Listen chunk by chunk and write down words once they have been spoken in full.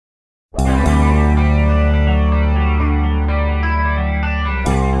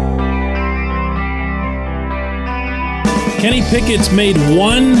Kenny Pickett's made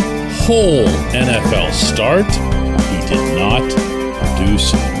one whole NFL start. He did not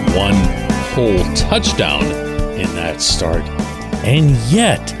produce one whole touchdown in that start. And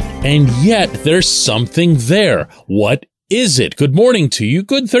yet, there's something there. What is it? Good morning to you.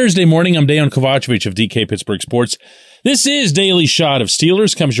 Good Thursday morning. I'm Dejan Kovacevic of DK Pittsburgh Sports. This is Daily Shot of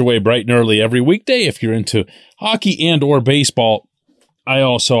Steelers. Comes your way bright and early every weekday. If you're into hockey and or baseball, I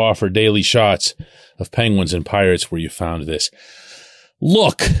also offer daily shots of Penguins and Pirates where you found this.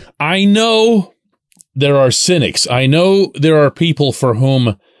 Look, I know there are cynics. I know there are people for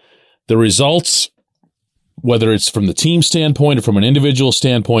whom the results, whether it's from the team standpoint or from an individual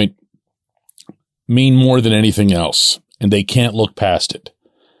standpoint, mean more than anything else, and they can't look past it.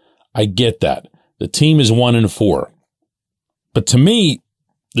 I get that. The team is 1-4. But to me,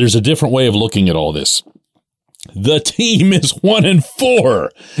 there's a different way of looking at all this. The team is 1-4,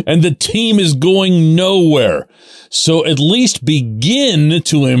 and the team is going nowhere. So at least begin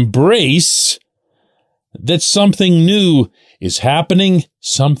to embrace that something new is happening,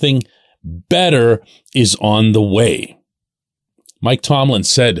 something better is on the way. Mike Tomlin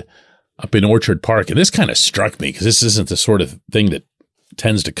said up in Orchard Park, and this kind of struck me because this isn't the sort of thing that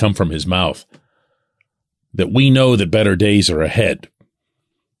tends to come from his mouth, that we know that better days are ahead.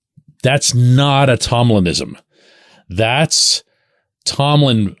 That's not a Tomlinism. That's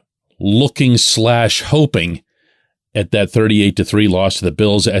Tomlin looking / hoping at that 38-3 loss to the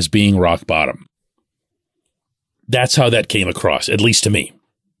Bills as being rock bottom. That's how that came across, at least to me.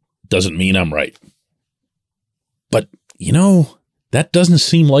 Doesn't mean I'm right. But, that doesn't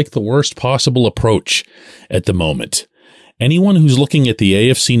seem like the worst possible approach at the moment. Anyone who's looking at the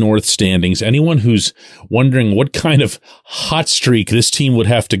AFC North standings, anyone who's wondering what kind of hot streak this team would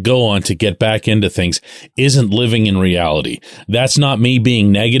have to go on to get back into things isn't living in reality. That's not me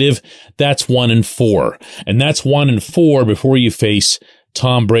being negative. That's 1-4. And that's 1-4 before you face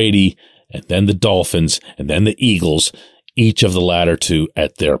Tom Brady and then the Dolphins and then the Eagles, each of the latter two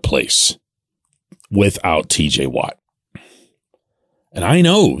at their place without TJ Watt. And I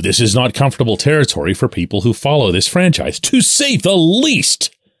know this is not comfortable territory for people who follow this franchise, to say the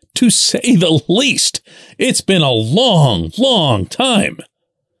least. To say the least. It's been a long, long time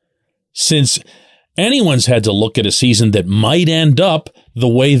since anyone's had to look at a season that might end up the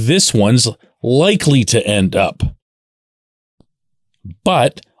way this one's likely to end up.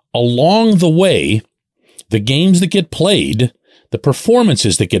 But along the way, the games that get played, the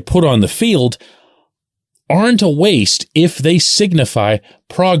performances that get put on the field aren't a waste if they signify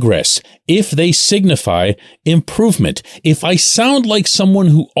progress, if they signify improvement. If I sound like someone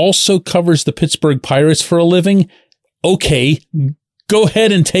who also covers the Pittsburgh Pirates for a living, okay, go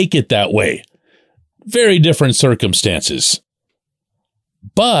ahead and take it that way. Very different circumstances.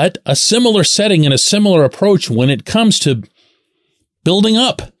 But a similar setting and a similar approach when it comes to building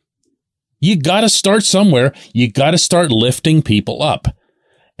up. You got to start somewhere. You got to start lifting people up.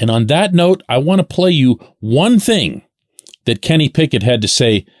 And on that note, I want to play you one thing that Kenny Pickett had to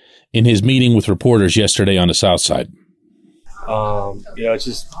say in his meeting with reporters yesterday on the South Side. It's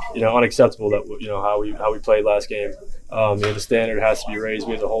just, unacceptable that, how we played last game. The standard has to be raised.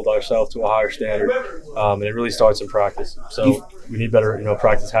 We have to hold ourselves to a higher standard. And it really starts in practice. So we need better,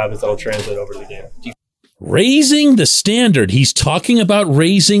 practice habits that will translate over to the game. Raising the standard. He's talking about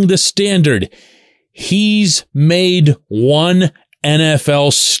raising the standard. He's made one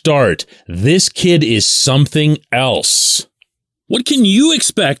NFL start. This kid is something else. What can you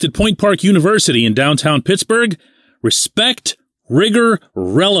expect at Point Park University in downtown Pittsburgh? Respect, rigor,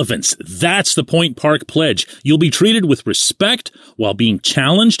 relevance. That's the Point Park pledge. You'll be treated with respect while being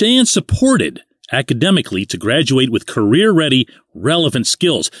challenged and supported academically to graduate with career-ready, relevant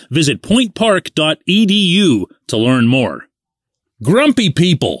skills. Visit pointpark.edu to learn more. Grumpy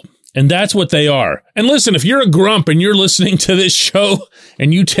people. And that's what they are. And listen, if you're a grump and you're listening to this show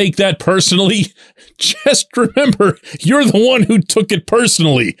and you take that personally, just remember, you're the one who took it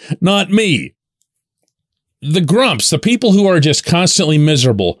personally, not me. The grumps, the people who are just constantly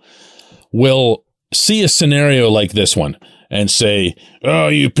miserable, will see a scenario like this one and say, oh,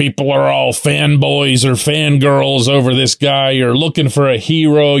 you people are all fanboys or fangirls over this guy. You're looking for a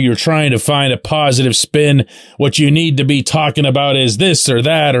hero. You're trying to find a positive spin. What you need to be talking about is this or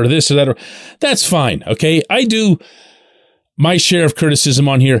that or this or that. That's fine, okay? I do my share of criticism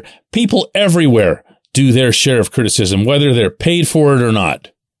on here. People everywhere do their share of criticism, whether they're paid for it or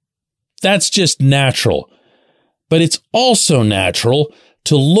not. That's just natural. But it's also natural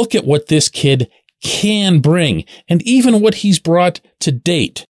to look at what this kid can bring, and even what he's brought to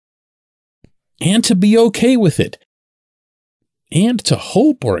date, and to be okay with it, and to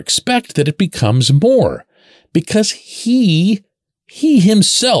hope or expect that it becomes more. because he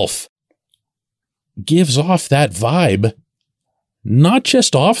himself gives off that vibe, not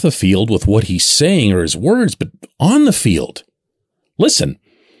just off the field with what he's saying or his words, but on the field. Listen,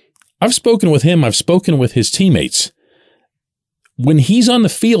 I've spoken with him. I've spoken with his teammates. When he's on the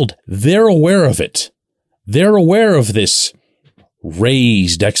field, they're aware of it. They're aware of this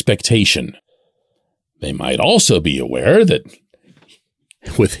raised expectation. They might also be aware that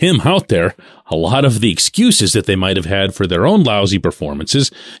with him out there, a lot of the excuses that they might have had for their own lousy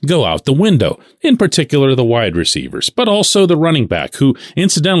performances go out the window, in particular the wide receivers, but also the running back, who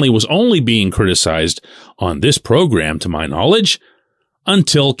incidentally was only being criticized on this program, to my knowledge,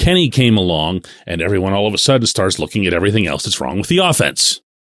 until Kenny came along and everyone all of a sudden starts looking at everything else that's wrong with the offense.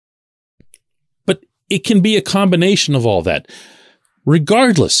 But it can be a combination of all that.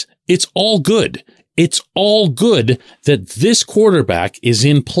 Regardless, it's all good. It's all good that this quarterback is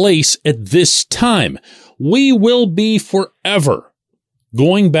in place at this time. We will be forever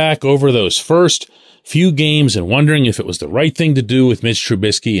going back over those first few games and wondering if it was the right thing to do with Mitch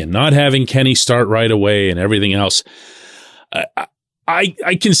Trubisky and not having Kenny start right away and everything else.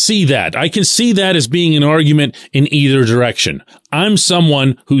 I can see that. I can see that as being an argument in either direction. I'm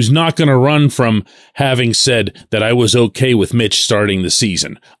someone who's not going to run from having said that I was okay with Mitch starting the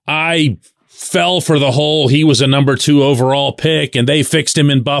season. I fell for the whole he was a number 2 overall pick and they fixed him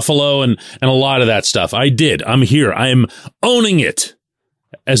in Buffalo and a lot of that stuff. I did. I'm here. I'm owning it,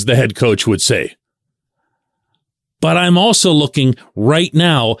 as the head coach would say. But I'm also looking right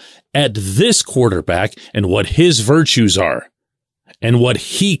now at this quarterback and what his virtues are and what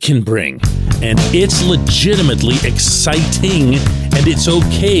he can bring. And it's legitimately exciting, and it's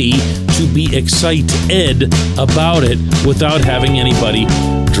okay to be excited about it without having anybody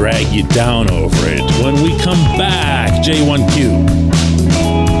drag you down over it. When we come back, J1Q.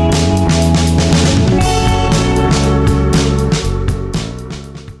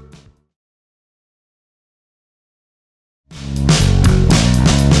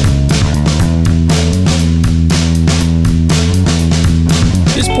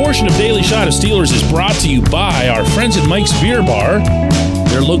 Portion of Daily Shot of Steelers is brought to you by our friends at Mike's Beer Bar.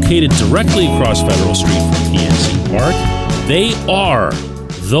 They're located directly across Federal Street from PNC Park. They are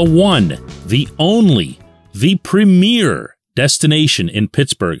the one, the only, the premier destination in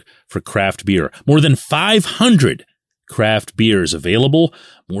Pittsburgh for craft beer. More than 500 craft beers available,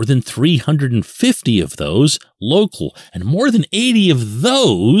 more than 350 of those local, and more than 80 of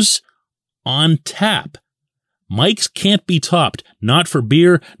those on tap. Mike's can't be topped, not for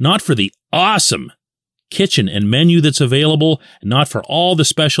beer, not for the awesome kitchen and menu that's available, and not for all the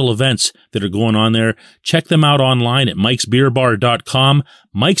special events that are going on there. Check them out online at mikesbeerbar.com.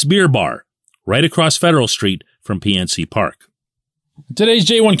 Mike's Beer Bar, right across Federal Street from PNC Park. Today's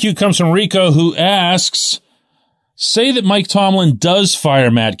J1Q comes from Rico, who asks, say that Mike Tomlin does fire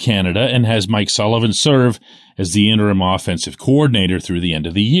Matt Canada and has Mike Sullivan serve as the interim offensive coordinator through the end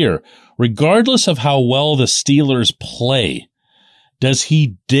of the year. Regardless of how well the Steelers play, does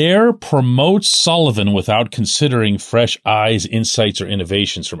he dare promote Sullivan without considering fresh eyes, insights, or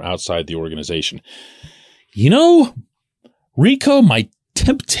innovations from outside the organization? You know, Rico, my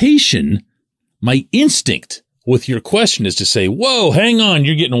temptation, my instinct with your question is to say, whoa, hang on,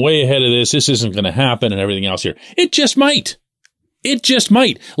 you're getting way ahead of this. This isn't going to happen and everything else here. It just might. It just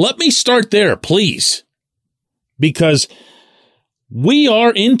might. Let me start there, please. Because we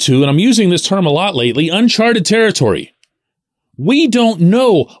are into, and I'm using this term a lot lately, uncharted territory. We don't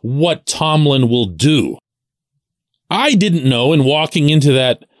know what Tomlin will do. I didn't know in walking into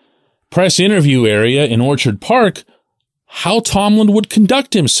that press interview area in Orchard Park how Tomlin would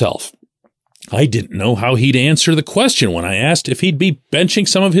conduct himself. I didn't know how he'd answer the question when I asked if he'd be benching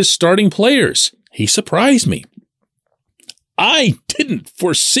some of his starting players. He surprised me. I didn't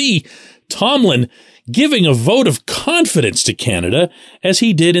foresee Tomlin giving a vote of confidence to Canada as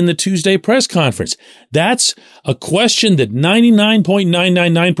he did in the Tuesday press conference. That's a question that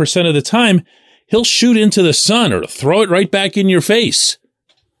 99.999% of the time he'll shoot into the sun or throw it right back in your face.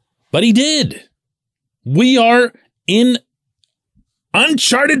 But he did. We are in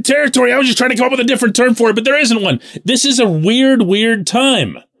uncharted territory. I was just trying to come up with a different term for it, but there isn't one. This is a weird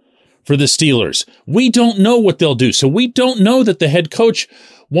time for the Steelers. We don't know what they'll do. So we don't know that the head coach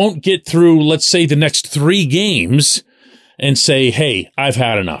won't get through, let's say, the next 3 games and say, hey, I've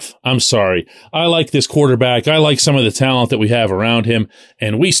had enough. I'm sorry. I like this quarterback. I like some of the talent that we have around him,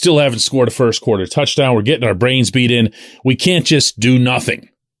 and we still haven't scored a first quarter touchdown. We're getting our brains beat in. We can't just do nothing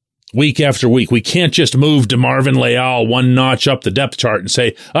week after week. We can't just move DeMarvin Leal 1 notch up the depth chart and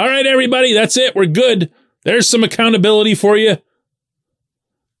say, all right, everybody, that's it. We're good. There's some accountability for you.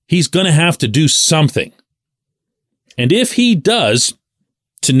 He's going to have to do something. And if he does,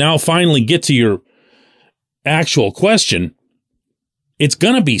 to now finally get to your actual question, it's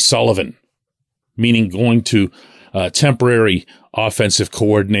going to be Sullivan, meaning going to a temporary offensive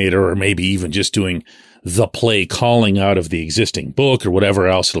coordinator or maybe even just doing the play calling out of the existing book or whatever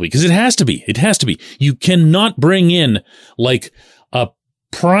else it'll be. Because it has to be. It has to be. You cannot bring in like a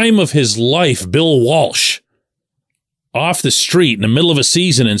prime of his life Bill Walsh off the street in the middle of a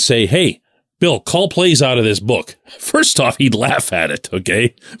season and say, hey, Bill, call plays out of this book. First off, he'd laugh at it,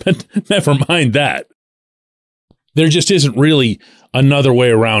 okay? But never mind that. There just isn't really another way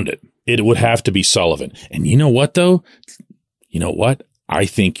around it. It would have to be Sullivan. And you know what, though? You know what? I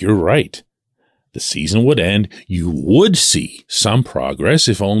think you're right. The season would end. You would see some progress,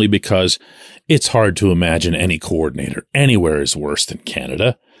 if only because it's hard to imagine any coordinator anywhere is worse than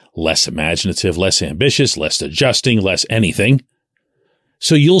Canada. Less imaginative, less ambitious, less adjusting, less anything.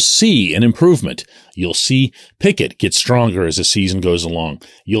 So you'll see an improvement. You'll see Pickett get stronger as the season goes along.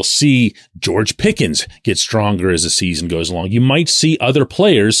 You'll see George Pickens get stronger as the season goes along. You might see other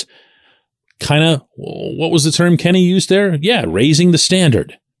players kind of, what was the term Kenny used there? Yeah, raising the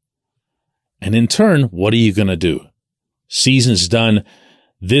standard. And in turn, what are you going to do? Season's done.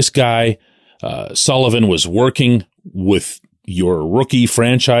 This guy, Sullivan, was working with your rookie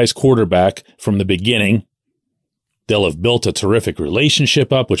franchise quarterback from the beginning. They'll have built a terrific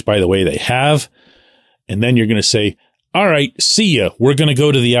relationship up, which, by the way, they have. And then you're going to say, all right, see ya. We're going to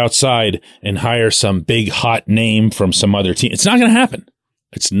go to the outside and hire some big hot name from some other team. It's not going to happen.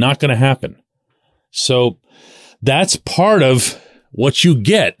 It's not going to happen. So that's part of what you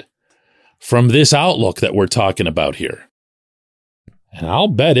get from this outlook that we're talking about here. And I'll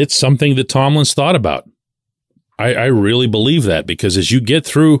bet it's something that Tomlin's thought about. I really believe that, because as you get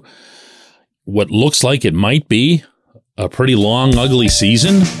through what looks like it might be a pretty long, ugly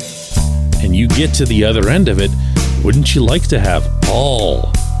season, and you get to the other end of it, wouldn't you like to have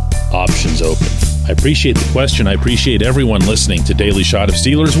all options open? I appreciate the question. I appreciate everyone listening to Daily Shot of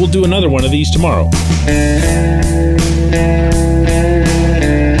Steelers. We'll do another one of these tomorrow.